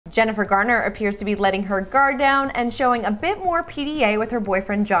Jennifer Garner appears to be letting her guard down and showing a bit more PDA with her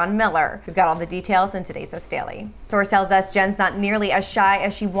boyfriend John Miller. We've got all the details in today's Us Daily. Source tells us Jen's not nearly as shy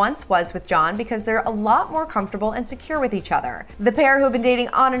as she once was with John because they're a lot more comfortable and secure with each other. The pair, who have been dating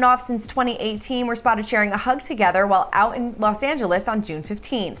on and off since 2018, were spotted sharing a hug together while out in Los Angeles on June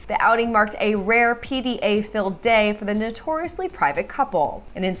 15th. The outing marked a rare PDA-filled day for the notoriously private couple.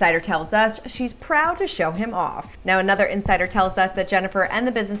 An insider tells us she's proud to show him off. Now, another insider tells us that Jennifer and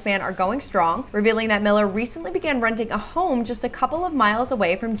the businessman are going strong, revealing that Miller recently began renting a home just a couple of miles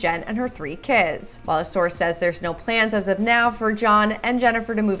away from Jen and her 3 kids. While a source says there's no plans as of now for John and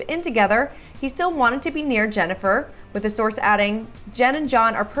Jennifer to move in together, he still wanted to be near Jennifer, with the source adding, "Jen and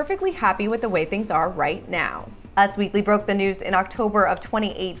John are perfectly happy with the way things are right now." Us Weekly broke the news in October of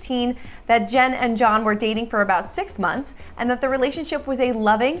 2018 that Jen and John were dating for about 6 months and that the relationship was a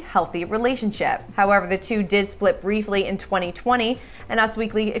loving, healthy relationship. However, the two did split briefly in 2020, and Us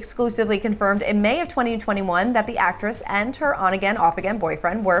Weekly exclusively confirmed in May of 2021 that the actress and her on-again, off-again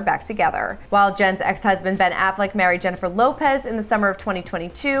boyfriend were back together. While Jen's ex-husband Ben Affleck married Jennifer Lopez in the summer of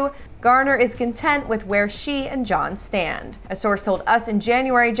 2022, Garner is content with where she and John stand. A source told Us in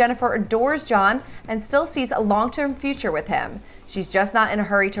January Jennifer adores John and still sees a long-term future with him. She's just not in a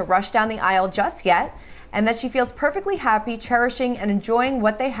hurry to rush down the aisle just yet, and that she feels perfectly happy cherishing and enjoying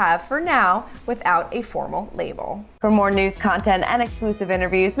what they have for now without a formal label. For more news, content, and exclusive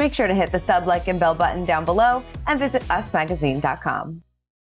interviews, make sure to hit the sub, like, and bell button down below and visit usmagazine.com.